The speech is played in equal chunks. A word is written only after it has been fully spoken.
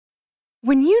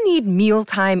When you need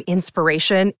mealtime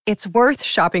inspiration, it's worth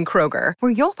shopping Kroger,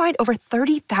 where you'll find over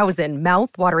 30,000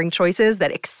 mouth-watering choices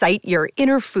that excite your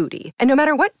inner foodie. And no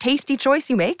matter what tasty choice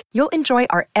you make, you'll enjoy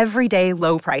our everyday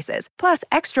low prices, plus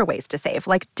extra ways to save,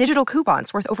 like digital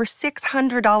coupons worth over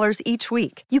 $600 each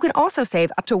week. You can also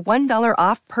save up to $1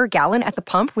 off per gallon at the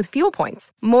pump with fuel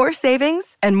points. More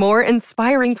savings and more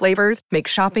inspiring flavors make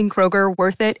shopping Kroger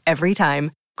worth it every time.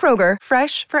 Kroger,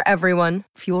 fresh for everyone.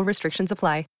 Fuel restrictions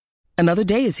apply. Another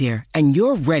day is here, and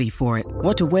you're ready for it.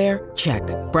 What to wear? Check.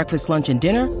 Breakfast, lunch, and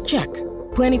dinner? Check.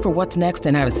 Planning for what's next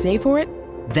and how to save for it?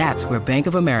 That's where Bank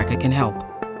of America can help.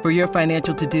 For your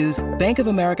financial to-dos, Bank of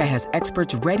America has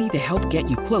experts ready to help get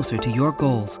you closer to your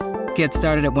goals. Get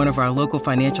started at one of our local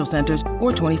financial centers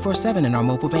or 24/7 in our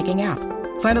mobile banking app.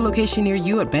 Find a location near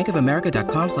you at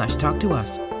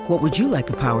bankofamerica.com/talktous. What would you like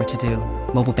the power to do?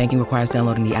 Mobile banking requires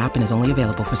downloading the app and is only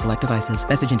available for select devices.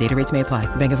 Message and data rates may apply.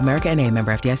 Bank of America N.A.,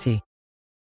 member FDIC.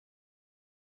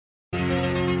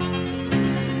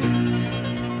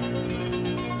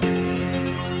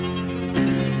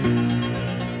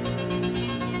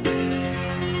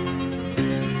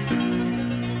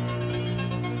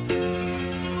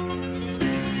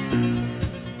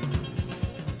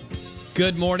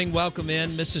 Good morning. Welcome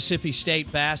in. Mississippi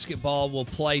State basketball will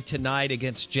play tonight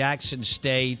against Jackson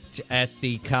State at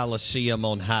the Coliseum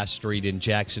on High Street in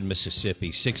Jackson,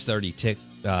 Mississippi. 6:30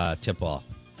 tip-off.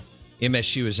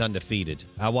 MSU is undefeated.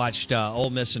 I watched Ole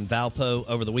Miss and Valpo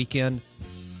over the weekend.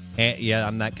 And, yeah,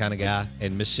 I'm that kind of guy.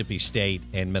 And Mississippi State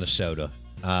and Minnesota,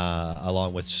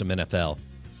 along with some NFL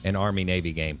and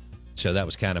Army-Navy game. So that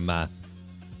was kind of my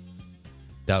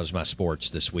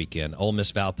sports this weekend. Ole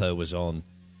Miss Valpo was on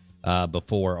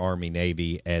before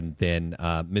Army-Navy, and then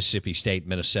Mississippi State,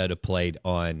 Minnesota played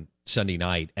on Sunday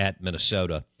night at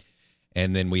Minnesota.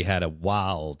 And then we had a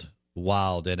wild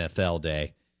NFL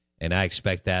day, and I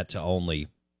expect that to only,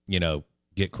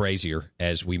 get crazier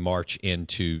as we march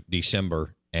into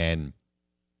December and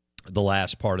the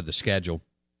last part of the schedule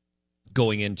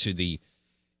going into the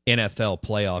NFL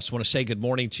playoffs. I want to say good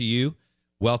morning to you.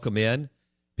 Welcome in.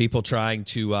 People trying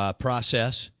to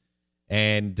process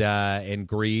and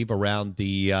grieve around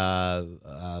the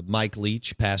Mike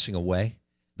Leach passing away,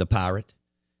 the Pirate,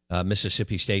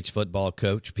 Mississippi State's football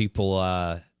coach. People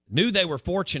knew they were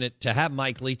fortunate to have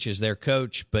Mike Leach as their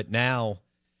coach, but now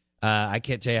I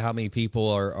can't tell you how many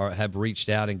people have reached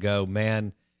out and go,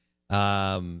 man,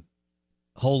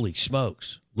 holy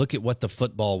smokes, look at what the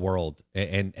football world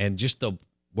and just the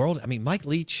world. I mean, Mike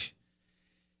Leach,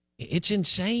 it's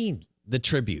insane, the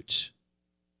tributes.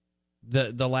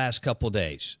 The last couple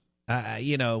days,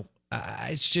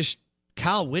 it's just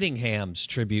Kyle Whittingham's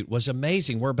tribute was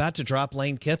amazing. We're about to drop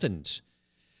Lane Kiffin's.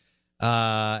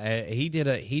 He did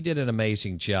an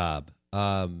amazing job.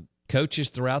 Coaches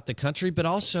throughout the country, but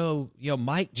also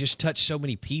Mike just touched so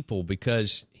many people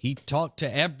because he talked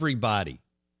to everybody.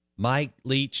 Mike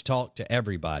Leach talked to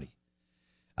everybody.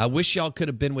 I wish y'all could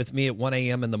have been with me at 1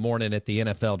 a.m. in the morning at the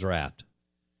NFL draft.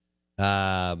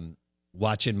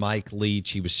 Watching Mike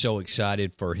Leach, he was so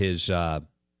excited for his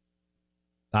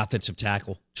offensive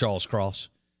tackle, Charles Cross,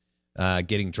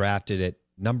 getting drafted at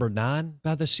number 9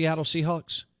 by the Seattle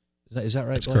Seahawks. Is that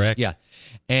right? That's correct. Yeah.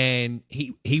 And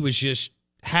he was just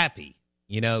happy,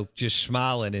 just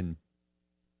smiling. And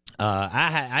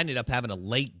I ended up having a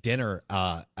late dinner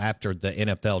after the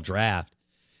NFL draft,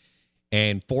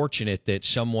 and fortunate that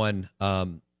someone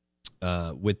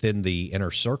within the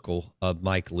inner circle of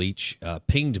Mike Leach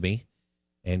pinged me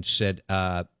and said,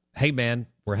 hey, man,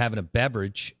 we're having a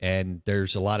beverage, and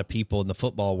there's a lot of people in the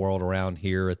football world around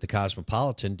here at the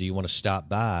Cosmopolitan. Do you want to stop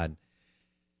by? And,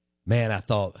 man, I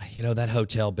thought, that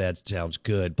hotel bed sounds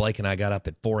good. Blake and I got up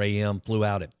at 4 a.m., flew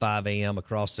out at 5 a.m.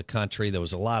 across the country. There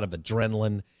was a lot of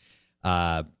adrenaline.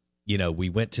 We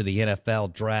went to the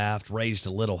NFL draft, raised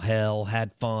a little hell,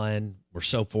 had fun. We're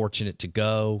so fortunate to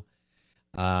go.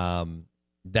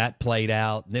 That played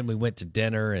out, and then we went to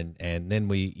dinner, and then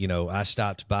I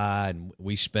stopped by, and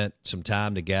we spent some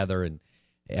time together, and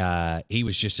he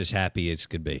was just as happy as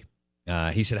could be.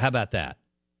 He said, how about that?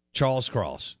 Charles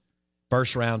Cross,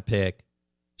 first-round pick,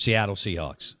 Seattle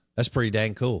Seahawks. That's pretty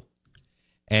dang cool.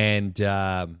 And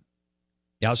I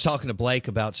was talking to Blake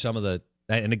about some of the –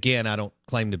 and, again, I don't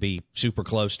claim to be super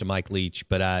close to Mike Leach,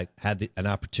 but I had an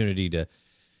opportunity to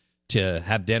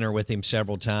have dinner with him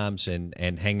several times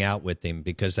and hang out with him,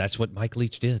 because that's what Mike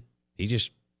Leach did. He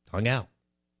just hung out.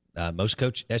 Most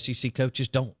SEC coaches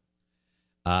don't.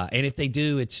 And if they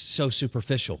do, it's so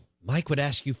superficial. Mike would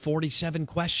ask you 47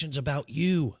 questions about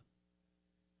you.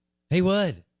 He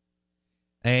would.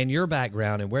 and your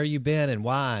background and where you've been and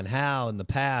why and how and the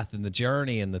path and the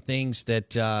journey and the things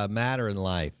that matter in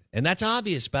life. And that's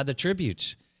obvious by the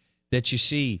tributes that you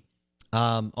see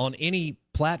on any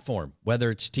platform,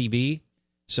 whether it's TV,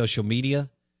 social media,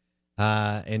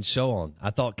 and so on.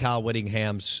 I thought Kyle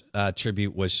Whittingham's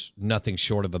tribute was nothing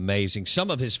short of amazing.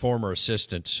 Some of his former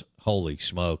assistants, holy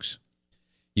smokes.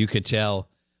 You could tell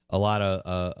a lot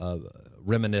of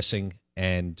reminiscing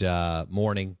and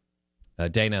mourning.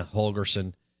 Dana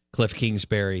Holgerson, Cliff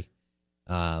Kingsbury,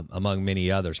 among many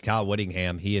others. Kyle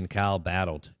Whittingham, he and Kyle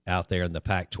battled out there in the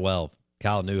Pac-12.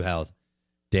 Kyle knew how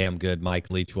damn good Mike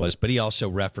Leach was, but he also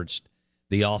referenced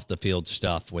the off-the-field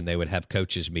stuff when they would have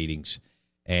coaches' meetings.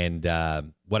 And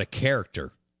what a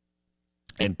character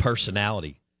and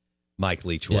personality Mike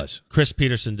Leach was. Chris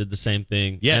Peterson did the same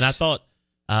thing. Yes. And I thought,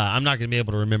 I'm not going to be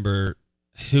able to remember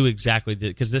who exactly did,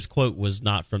 because this quote was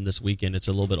not from this weekend. It's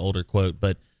a little bit older quote,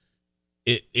 but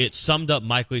it summed up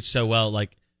Mike Leach so well.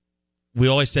 Like, we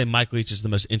always say Mike Leach is the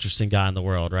most interesting guy in the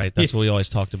world, right? That's what we always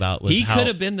talked about. Was he could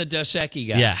have been the Dos Equis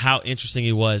guy. Yeah, how interesting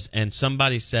he was. And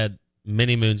somebody said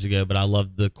many moons ago, but I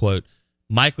loved the quote,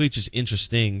 Mike Leach is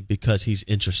interesting because he's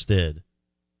interested.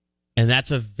 And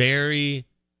that's a very,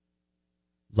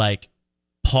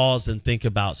 pause and think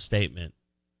about statement.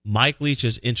 Mike Leach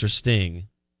is interesting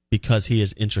because he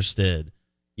is interested.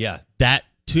 Yeah. That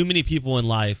too many people in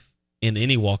life, in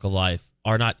any walk of life,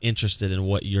 are not interested in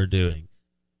what you're doing.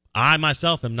 I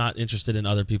myself am not interested in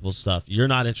other people's stuff. You're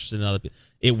not interested in other people.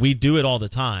 We do it all the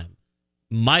time.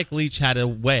 Mike Leach had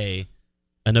an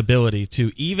ability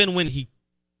to, even when he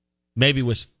maybe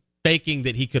was faking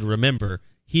that he could remember,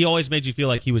 he always made you feel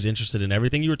like he was interested in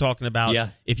everything you were talking about. Yeah.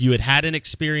 If you had an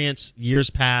experience years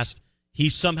past, he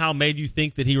somehow made you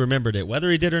think that he remembered it.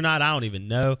 Whether he did or not, I don't even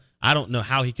know. I don't know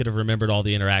how he could have remembered all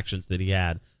the interactions that he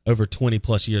had over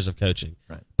 20-plus years of coaching.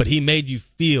 Right. But he made you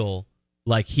feel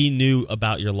like he knew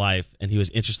about your life and he was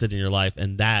interested in your life,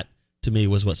 and that, to me,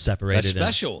 was what separated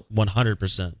That's special. him.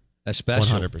 100%. That's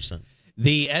special. 100%.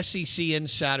 The SEC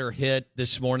Insider Hit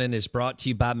this morning is brought to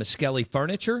you by Muskelly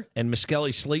Furniture and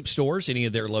Muskelly Sleep Stores, any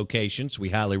of their locations. We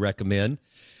highly recommend.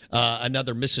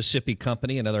 Another Mississippi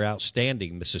company, another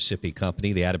outstanding Mississippi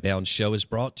company. The Out of Bounds Show is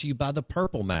brought to you by the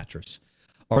Purple Mattress,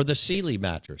 or the Sealy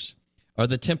Mattress, or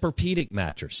the Tempur-Pedic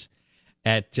Mattress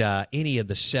at any of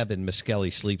the 7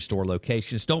 Muskelly Sleep Store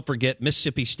locations. Don't forget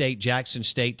Mississippi State, Jackson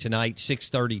State tonight,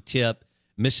 6:30 tip.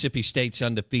 Mississippi State's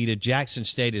undefeated. Jackson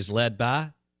State is led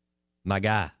by my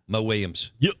guy, Mo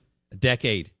Williams. Yep. A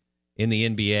decade in the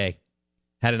NBA.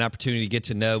 Had an opportunity to get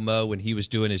to know Mo when he was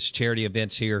doing his charity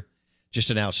events here.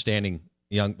 Just an outstanding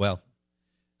I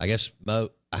guess Mo,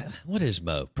 what is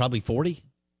Mo? Probably 40?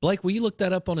 Blake, will you look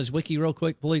that up on his wiki real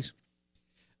quick, please?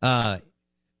 That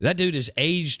dude has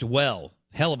aged well.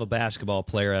 Hell of a basketball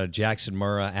player out of Jackson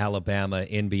Murrah, Alabama,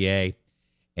 NBA.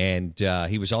 And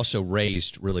he was also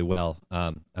raised really well.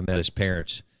 I met his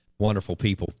parents. Wonderful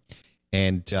people.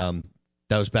 And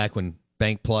that was back when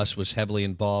Bank Plus was heavily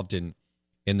involved in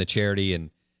the charity.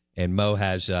 And Mo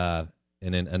has an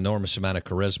enormous amount of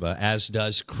charisma, as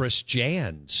does Chris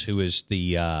Jans, who is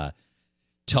the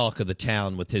talk of the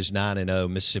town with his 9-0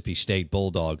 Mississippi State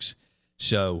Bulldogs.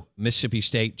 So Mississippi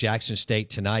State, Jackson State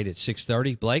tonight at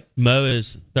 6:30. Blake? Mo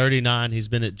is 39. He's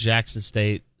been at Jackson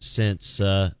State since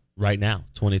right now,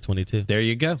 2022. There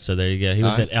you go. So there you go. He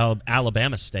was at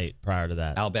Alabama State prior to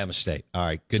that. Alabama State. All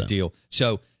right, good deal.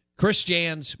 So Chris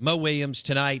Jans, Mo Williams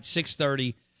tonight,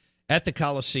 6:30 at the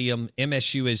Coliseum.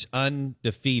 MSU is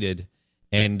undefeated,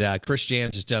 and Chris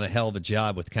Jans has done a hell of a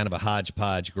job with kind of a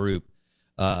hodgepodge group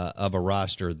of a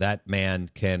roster. That man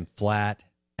can flat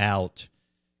out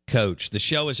coach. The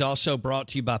show is also brought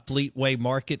to you by Fleetway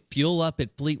Market. Fuel up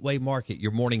at Fleetway Market.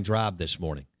 Your morning drive this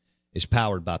morning is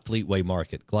powered by Fleetway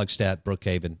Market. Gluckstadt,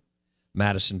 Brookhaven,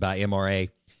 Madison by MRA,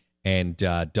 and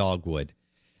Dogwood.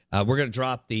 We're going to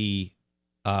drop the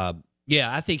I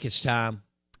think it's time.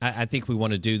 I think we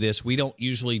want to do this. We don't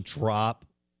usually drop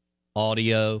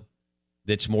audio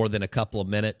that's more than a couple of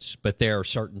minutes, but there are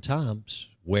certain times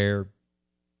where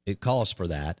it calls for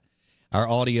that. Our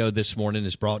audio this morning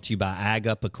is brought to you by Ag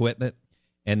Up Equipment.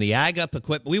 And the Ag Up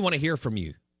Equipment, we want to hear from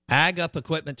you. Ag Up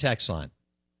Equipment text line.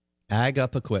 Ag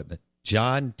Up Equipment.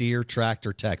 John Deere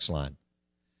Tractor text line.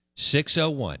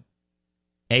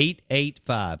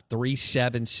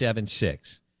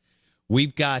 601-885-3776.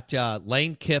 We've got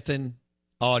Lane Kiffin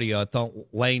audio. I thought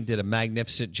Lane did a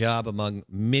magnificent job among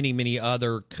many, many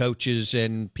other coaches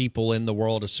and people in the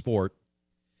world of sport,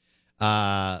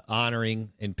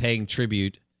 honoring and paying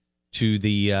tribute to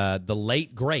the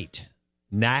late, great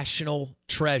national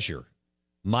treasure,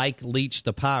 Mike Leach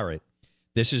the Pirate.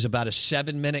 This is about a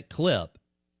 7-minute clip,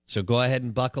 so go ahead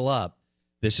and buckle up.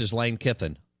 This is Lane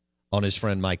Kiffin on his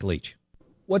friend Mike Leach.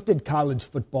 What did college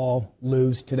football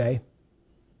lose today?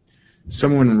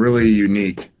 Someone really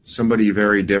unique, somebody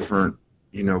very different,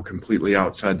 completely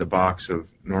outside the box of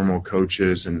normal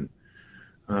coaches, and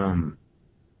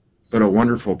but a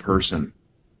wonderful person.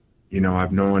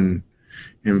 I've known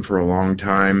him for a long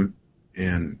time,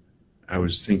 and I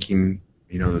was thinking,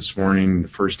 this morning, the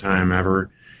first time ever,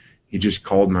 he just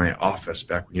called my office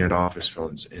back when you had office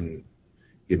phones, and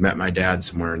he had met my dad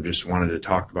somewhere and just wanted to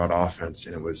talk about offense,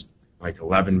 and it was like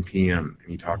 11 p.m.,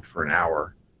 and he talked for an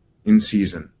hour in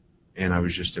season, and I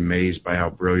was just amazed by how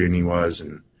brilliant he was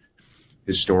and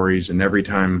his stories. And every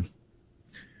time,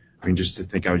 just to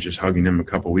think I was just hugging him a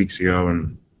couple weeks ago,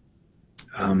 and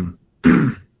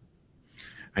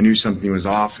I knew something was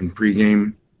off in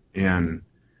pregame, and,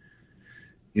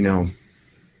 I'm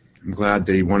glad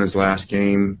that he won his last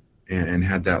game and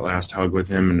had that last hug with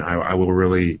him, and I will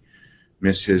really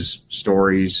miss his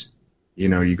stories.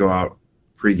 You go out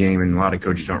pregame, and a lot of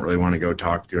coaches don't really want to go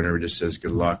talk to, and everybody just says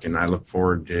good luck, and I look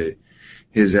forward to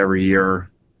his every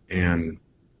year, and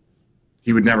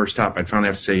he would never stop. I'd finally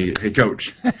have to say, hey,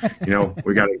 coach,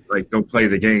 we got to go play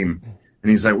the game. And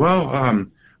he's like, well,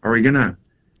 we're gonna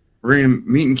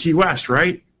meet in Key West,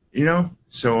 right?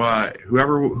 So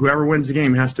whoever wins the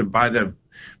game has to buy the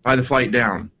flight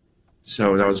down.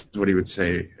 So that was what he would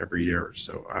say every year.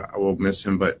 So I will miss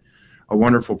him, but a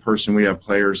wonderful person. We have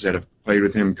players that have played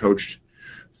with him, coached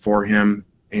for him,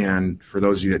 and for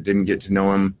those of you that didn't get to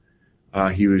know him,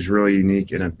 he was really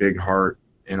unique and a big heart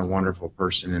and a wonderful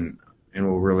person, and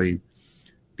will really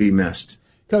be missed.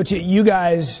 Coach, you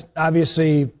guys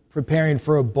obviously preparing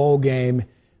for a bowl game,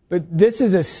 but this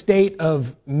is a state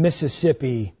of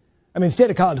Mississippi. State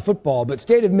of college football, but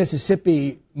state of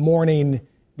Mississippi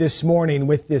this morning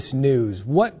with this news.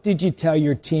 What did you tell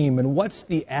your team, and what's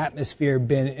the atmosphere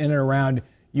been in and around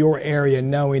your area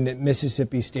knowing that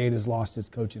Mississippi State has lost its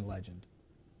coaching legend?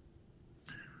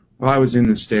 Well, I was in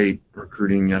the state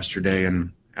recruiting yesterday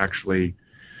and actually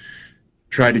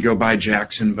tried to go by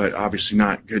Jackson, but obviously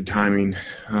not good timing,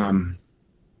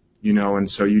 and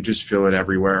so you just feel it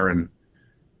everywhere. And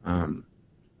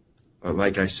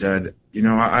like I said,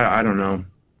 I don't know.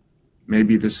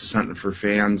 Maybe this is something for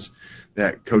fans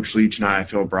that Coach Leach and I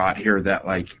feel brought here, that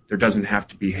there doesn't have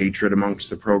to be hatred amongst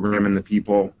the program and the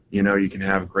people. You can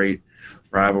have great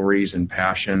rivalries and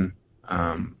passion,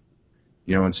 and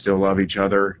still love each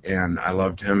other. And I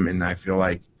loved him, and I feel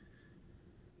like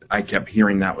I kept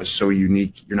hearing that was so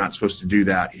unique. You're not supposed to do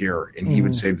that here. And he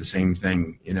would say the same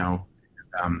thing,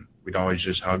 we'd always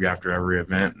just hug after every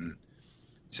event and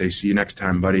say, see you next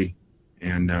time, buddy.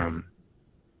 And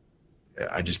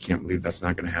I just can't believe that's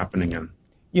not going to happen again.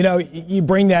 You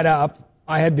bring that up.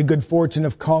 I had the good fortune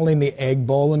of calling the Egg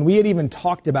Bowl, and we had even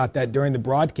talked about that during the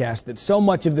broadcast, that so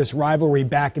much of this rivalry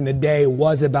back in the day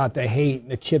was about the hate and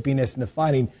the chippiness and the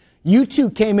fighting. You two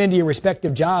came into your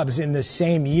respective jobs in the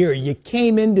same year. You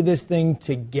came into this thing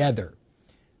together.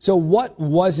 So what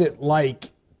was it like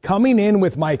coming in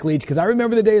with Mike Leach? Because I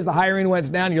remember the days the hiring went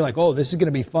down, you're like, oh, this is going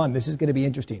to be fun. This is going to be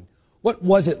interesting. What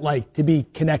was it like to be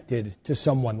connected to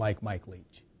someone like Mike Leach?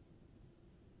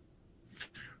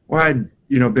 Well, I'd,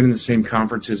 been in the same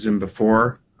conference as him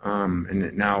before,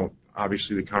 and now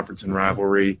obviously the conference and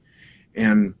rivalry.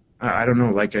 And I don't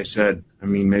know, like I said,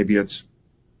 maybe it's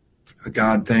a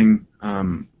God thing,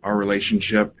 our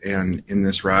relationship and in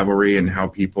this rivalry, and how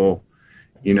people,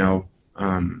 maybe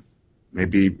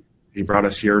he brought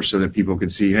us here so that people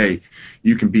could see, hey,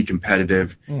 you can be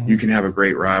competitive, you can have a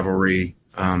great rivalry,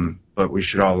 but we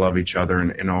should all love each other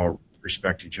and all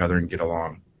respect each other and get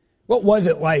along. What was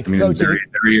it like, Coach? There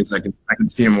he is. I can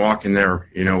see him walking there,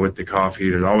 with the coffee.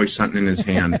 There's always something in his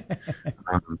hand.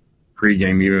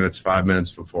 Pre-game, even if it's 5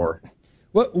 minutes before.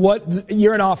 What?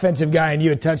 You're an offensive guy, and you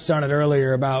had touched on it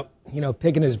earlier about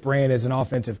picking his brain as an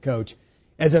offensive coach.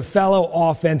 As a fellow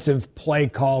offensive play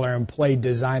caller and play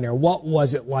designer, what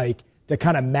was it like to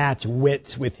kind of match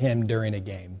wits with him during a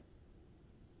game?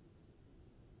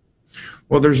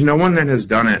 Well, there's no one that has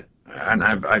done it, and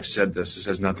I've said this. This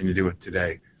has nothing to do with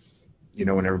today.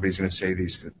 When everybody's going to say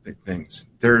these things.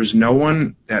 There's no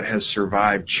one that has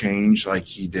survived change like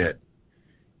he did.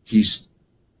 He's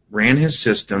ran his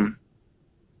system,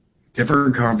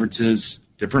 different conferences,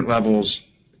 different levels,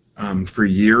 for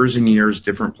years and years,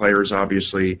 different players,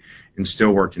 obviously, and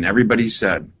still worked. And everybody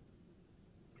said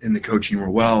in the coaching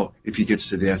world, well, if he gets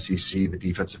to the SEC, the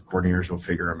defensive coordinators will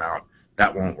figure him out.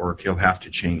 That won't work. He'll have to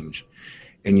change.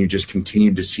 And you just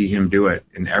continue to see him do it.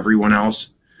 And everyone else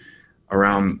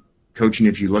around coaching,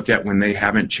 if you look at when they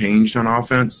haven't changed on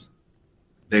offense,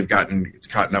 it's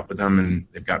caught up with them and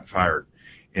they've gotten fired.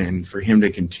 And for him to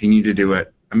continue to do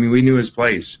it, I mean, we knew his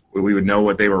plays. We would know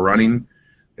what they were running.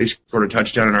 They scored a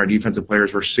touchdown, and our defensive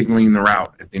players were signaling the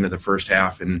route at the end of the first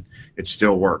half, and it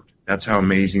still worked. That's how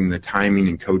amazing the timing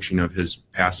and coaching of his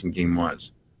passing game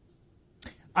was.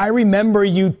 I remember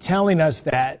you telling us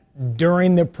that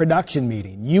during the production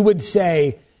meeting. You would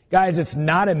say, guys, it's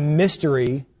not a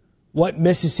mystery what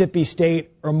Mississippi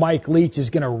State or Mike Leach is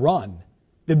going to run.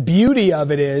 The beauty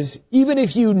of it is, even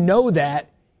if you know that,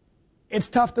 it's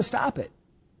tough to stop it.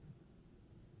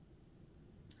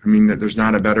 I mean, there's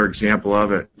not a better example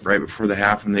of it. Right before the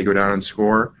half when they go down and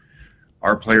score,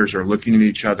 our players are looking at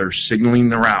each other, signaling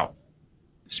the route,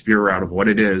 the spear route of what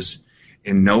it is,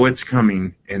 and know it's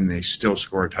coming, and they still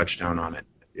score a touchdown on it.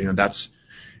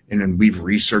 And then we've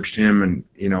researched him,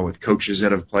 and, with coaches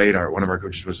that have played, one of our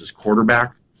coaches was his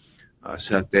quarterback,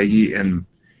 Seth Daggy, and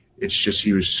it's just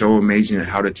he was so amazing at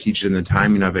how to teach it and the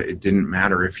timing of it. It didn't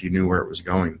matter if you knew where it was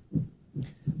going.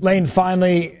 Lane,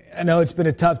 finally, I know it's been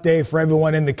a tough day for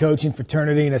everyone in the coaching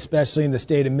fraternity and especially in the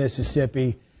state of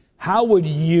Mississippi. How would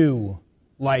you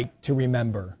like to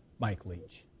remember Mike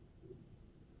Leach?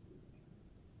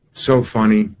 So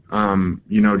funny.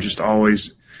 Just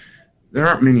always, there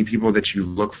aren't many people that you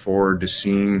look forward to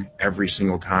seeing every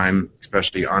single time,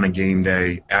 especially on a game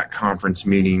day, at conference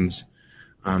meetings,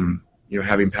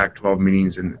 having Pac-12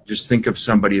 meetings, and just think of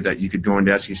somebody that you could go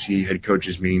into SEC head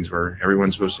coaches meetings where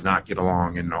everyone's supposed to not get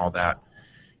along and all that.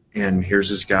 And here's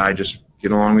this guy just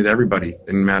get along with everybody.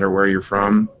 Didn't matter where you're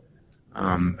from,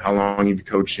 how long you've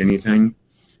coached anything.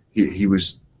 He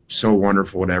was so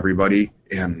wonderful to everybody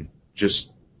and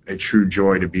just a true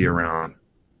joy to be around.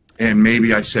 And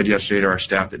maybe I said yesterday to our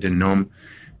staff that didn't know him,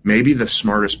 maybe the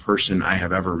smartest person I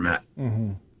have ever met.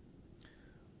 Mm-hmm.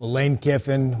 Well, Lane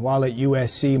Kiffin, while at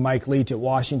USC, Mike Leach at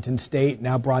Washington State,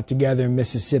 now brought together in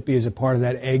Mississippi as a part of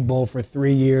that Egg Bowl for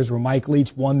 3 years, where Mike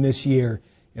Leach won this year.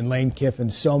 And Lane Kiffin,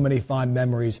 so many fond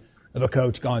memories of a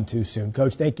coach gone too soon.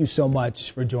 Coach, thank you so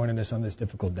much for joining us on this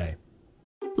difficult day.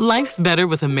 Life's better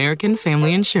with American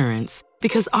Family Insurance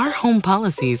because our home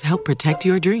policies help protect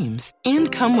your dreams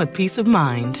and come with peace of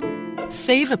mind.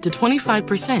 Save up to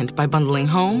 25% by bundling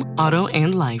home, auto,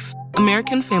 and life.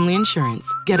 American Family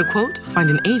Insurance. Get a quote, find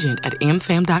an agent at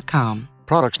amfam.com.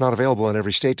 Products not available in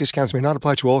every state. Discounts may not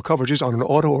apply to all coverages on an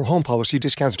auto or home policy.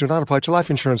 Discounts do not apply to life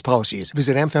insurance policies.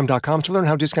 Visit amfam.com to learn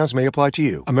how discounts may apply to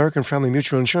you. American Family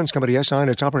Mutual Insurance Company, SI, and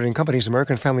its operating companies,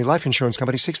 American Family Life Insurance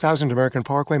Company, 6000 American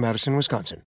Parkway, Madison,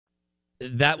 Wisconsin.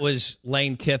 That was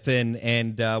Lane Kiffin,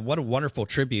 and what a wonderful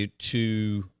tribute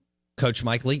to Coach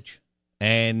Mike Leach.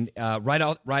 And right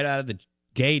out of the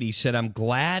gate, he said, I'm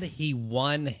glad he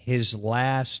won his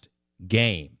last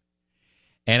game.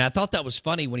 And I thought that was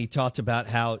funny when he talked about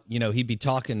how, he'd be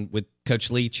talking with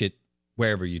Coach Leach at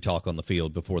wherever you talk on the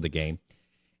field before the game.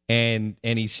 And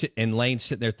Lane's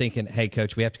sitting there thinking, hey,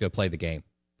 Coach, we have to go play the game.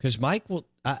 Because Mike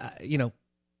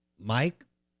Mike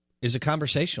is a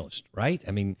conversationalist, right?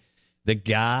 I mean, the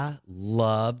guy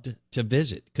loved to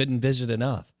visit, couldn't visit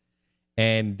enough.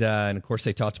 And of course,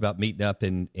 they talked about meeting up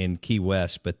in Key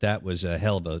West, but that was a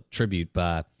hell of a tribute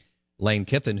by Lane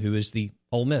Kiffin, who is the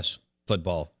Ole Miss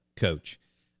football coach.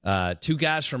 Two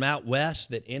guys from out west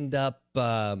that end up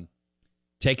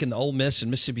taking the Ole Miss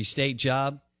and Mississippi State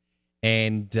job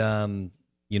and,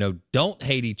 don't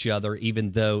hate each other,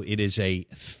 even though it is a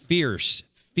fierce,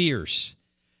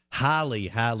 highly,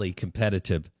 highly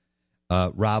competitive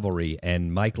rivalry.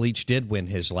 And Mike Leach did win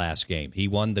his last game. He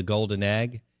won the Golden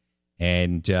Egg.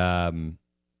 And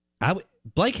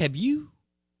Blake,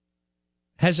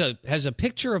 has a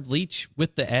picture of Leach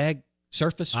with the egg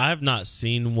surfaced? I have not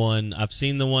seen one. I've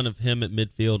seen the one of him at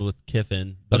midfield with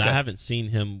Kiffin, but I haven't seen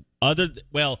him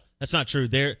that's not true.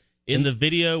 There in the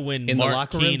video when in Mark the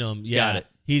locker room? Keenum,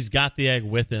 he's got the egg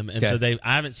with him, and so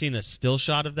I haven't seen a still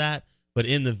shot of that, but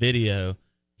in the video,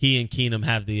 he and Keenum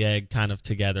have the egg kind of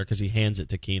together because he hands it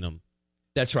to Keenum.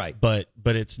 That's right, but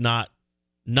it's not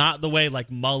the way like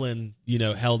Mullen,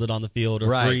 held it on the field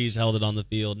or Freeze held it on the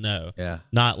field. No,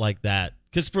 not like that.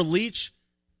 Because for Leach,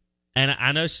 and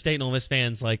I know State and Ole Miss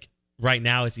fans, like right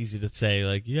now it's easy to say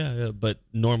like, but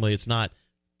normally it's not.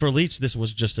 For Leach, this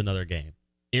was just another game.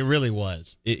 It really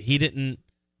was. He didn't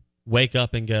wake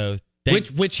up and go,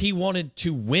 which he wanted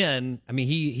to win. I mean,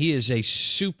 he is a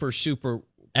super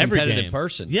competitive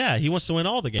person. Yeah, he wants to win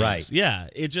all the games. Right. Yeah,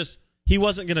 he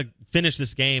wasn't going to finish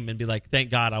this game and be like, thank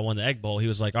God I won the Egg Bowl. He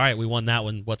was like, all right, we won that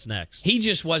one. What's next? He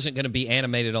just wasn't going to be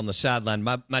animated on the sideline.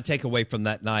 My takeaway from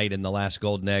that night in the last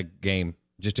Golden Egg game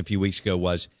just a few weeks ago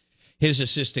was his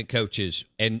assistant coaches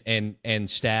and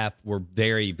staff were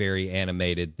very, very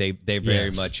animated. They very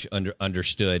much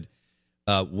understood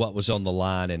what was on the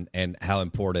line and how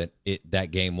important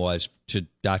that game was to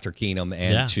Dr. Keenum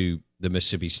and to the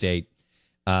Mississippi State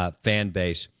fan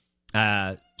base.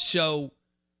 So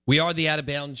we are the Out of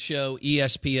Bounds Show,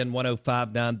 ESPN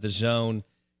 105.9 The Zone.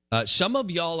 Some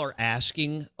of y'all are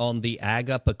asking on the Ag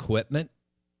Up Equipment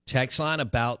text line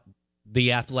about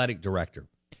the athletic director.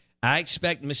 I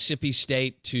expect Mississippi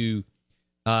State to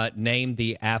name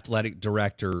the athletic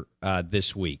director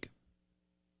this week.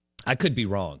 I could be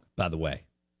wrong, by the way.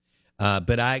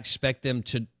 But I expect them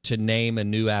to name a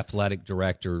new athletic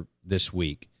director this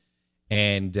week.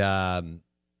 And,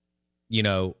 you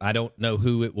know, I don't know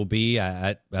who it will be.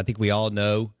 I think we all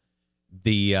know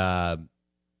the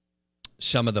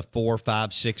some of the 4,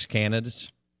 5, 6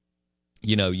 candidates.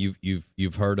 You know,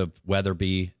 you've heard of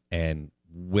Weatherby and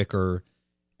Wicker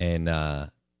and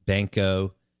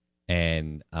Banco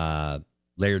and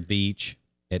Laird Beach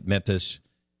at Memphis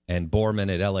and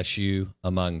Borman at LSU,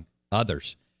 among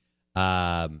others.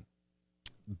 But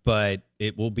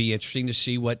it will be interesting to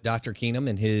see what Dr. Keenum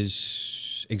and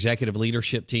his executive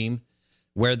leadership team,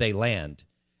 where they land.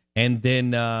 And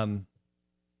then,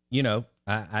 you know,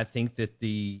 I think that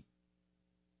the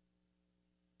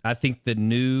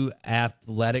new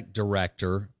athletic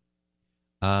director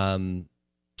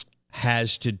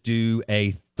has to do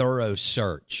a thorough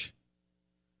search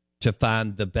to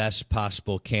find the best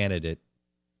possible candidate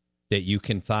that you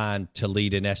can find to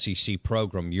lead an SEC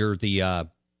program. You're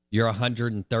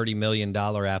 $130 million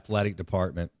athletic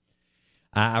department.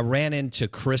 I ran into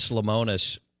Chris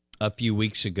Lemonis a few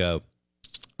weeks ago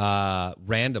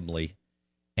randomly,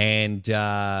 and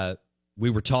we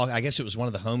were talking. I guess it was one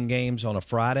of the home games on a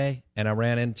Friday, and I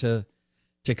ran into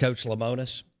Coach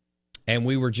Lemonis, and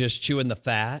we were just chewing the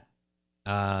fat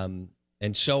and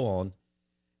so on.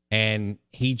 And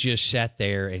he just sat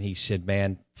there and he said,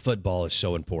 "Man, football is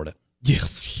so important." Yeah.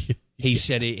 He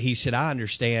said, "I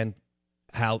understand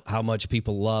how much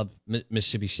people love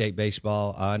Mississippi State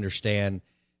baseball. I understand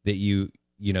that you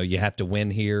have to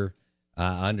win here.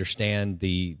 I understand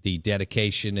the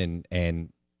dedication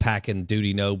and packing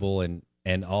Duty Noble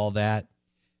and all that."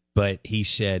 But he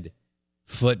said,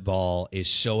 football is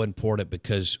so important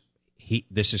because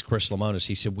this is Chris Lemonis.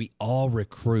 He said, we all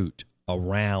recruit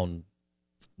around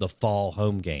the fall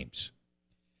home games.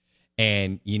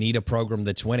 And you need a program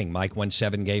that's winning. Mike won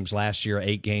 7 games last year,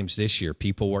 8 games this year.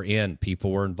 People were in.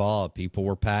 People were involved. People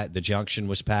were packed. The Junction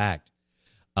was packed.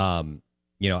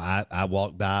 You know, I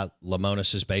walked by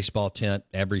Lemonis's baseball tent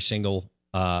every single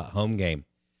home game.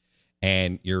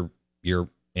 And you're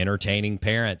entertaining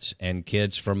parents and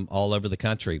kids from all over the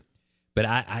country. But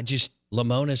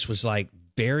Lemonis was like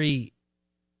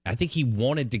I think he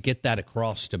wanted to get that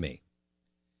across to me.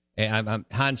 And I'm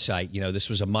hindsight, you know, this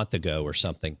was a month ago or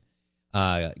something.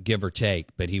 Give or take,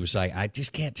 but he was like, I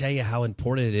just can't tell you how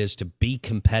important it is to be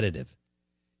competitive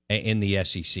in the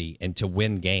SEC and to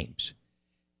win games.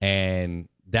 And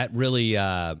that really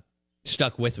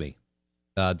stuck with me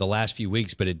the last few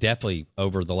weeks, but it definitely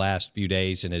over the last few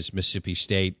days, and as Mississippi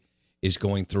State is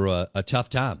going through a tough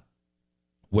time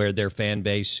where their fan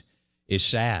base is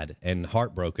sad and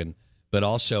heartbroken, but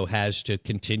also has to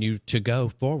continue to go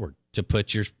forward, to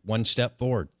put your one step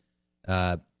forward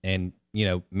and, you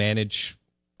know, manage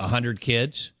 100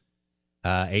 kids.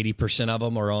 80% of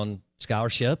them are on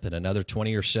scholarship and another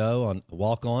 20 or so on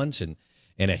walk-ons and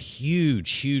a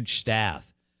huge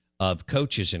staff of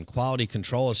coaches and quality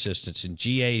control assistants and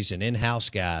GAs and in-house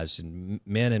guys and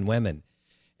men and women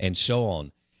and so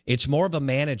on. It's more of a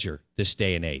manager this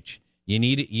day and age. You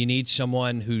need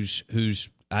someone who's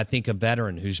I think a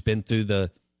veteran who's been through the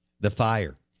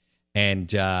fire. And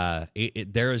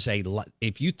there is a lot.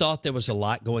 If you thought there was a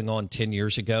lot going on 10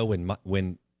 years ago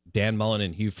when Dan Mullen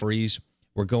and Hugh Freeze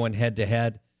were going head to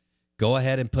head, go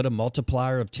ahead and put a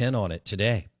multiplier of 10 on it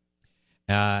today.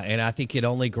 And I think it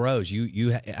only grows.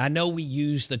 I know we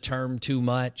use the term too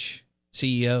much,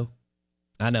 CEO.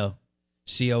 I know,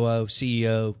 COO,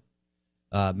 CEO,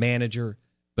 manager,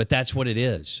 but that's what it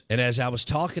is. And as I was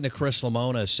talking to Chris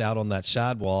Lemonis out on that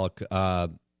sidewalk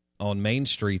on Main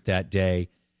Street that day,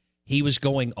 he was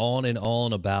going on and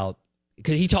on about,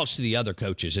 because he talks to the other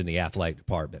coaches in the athletic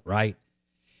department, right?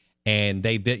 And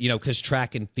they've been, you know, because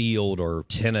track and field or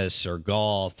tennis or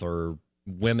golf or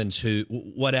women's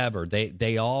whatever,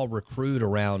 they all recruit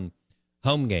around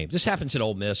home games. This happens at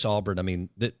Ole Miss, Auburn. I mean,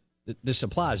 this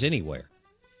applies anywhere.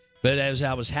 But as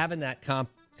I was having that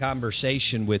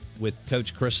conversation with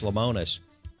Coach Chris Lemonis,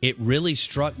 it really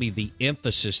struck me the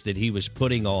emphasis that he was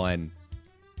putting on.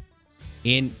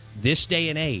 In this day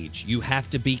and age, you have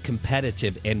to be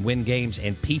competitive and win games,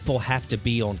 and people have to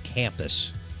be on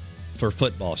campus for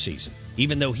football season.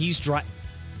 Even though he's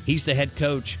the head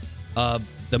coach of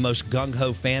the most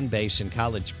gung-ho fan base in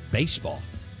college baseball.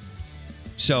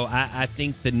 So I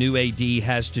think the new AD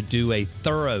has to do a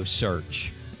thorough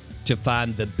search to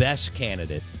find the best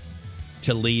candidate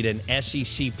to lead an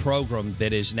SEC program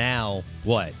that is now,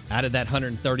 what, out of that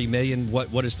 $130 million,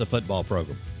 what is the football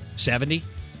program? 70?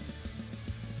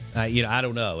 I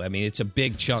don't know. I mean, it's a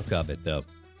big chunk of it, though.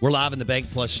 We're live in the Bank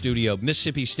Plus studio.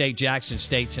 Mississippi State, Jackson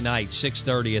State tonight,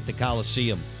 6:30 at the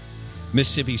Coliseum.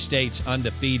 Mississippi State's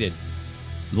undefeated,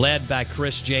 led by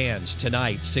Chris Jans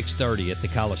tonight, 6:30 at the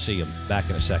Coliseum. Back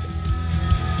in a second.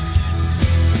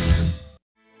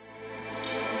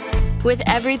 With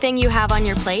everything you have on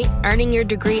your plate, earning your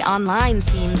degree online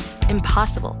seems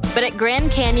impossible. But at Grand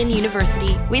Canyon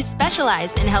University, we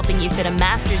specialize in helping you fit a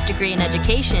master's degree in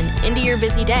education into your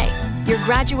busy day. Your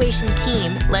graduation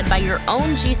team, led by your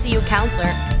own GCU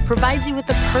counselor, provides you with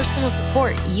the personal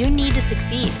support you need to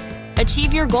succeed.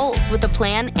 Achieve your goals with a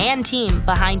plan and team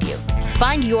behind you.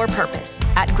 Find your purpose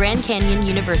at Grand Canyon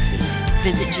University.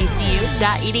 Visit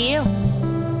gcu.edu.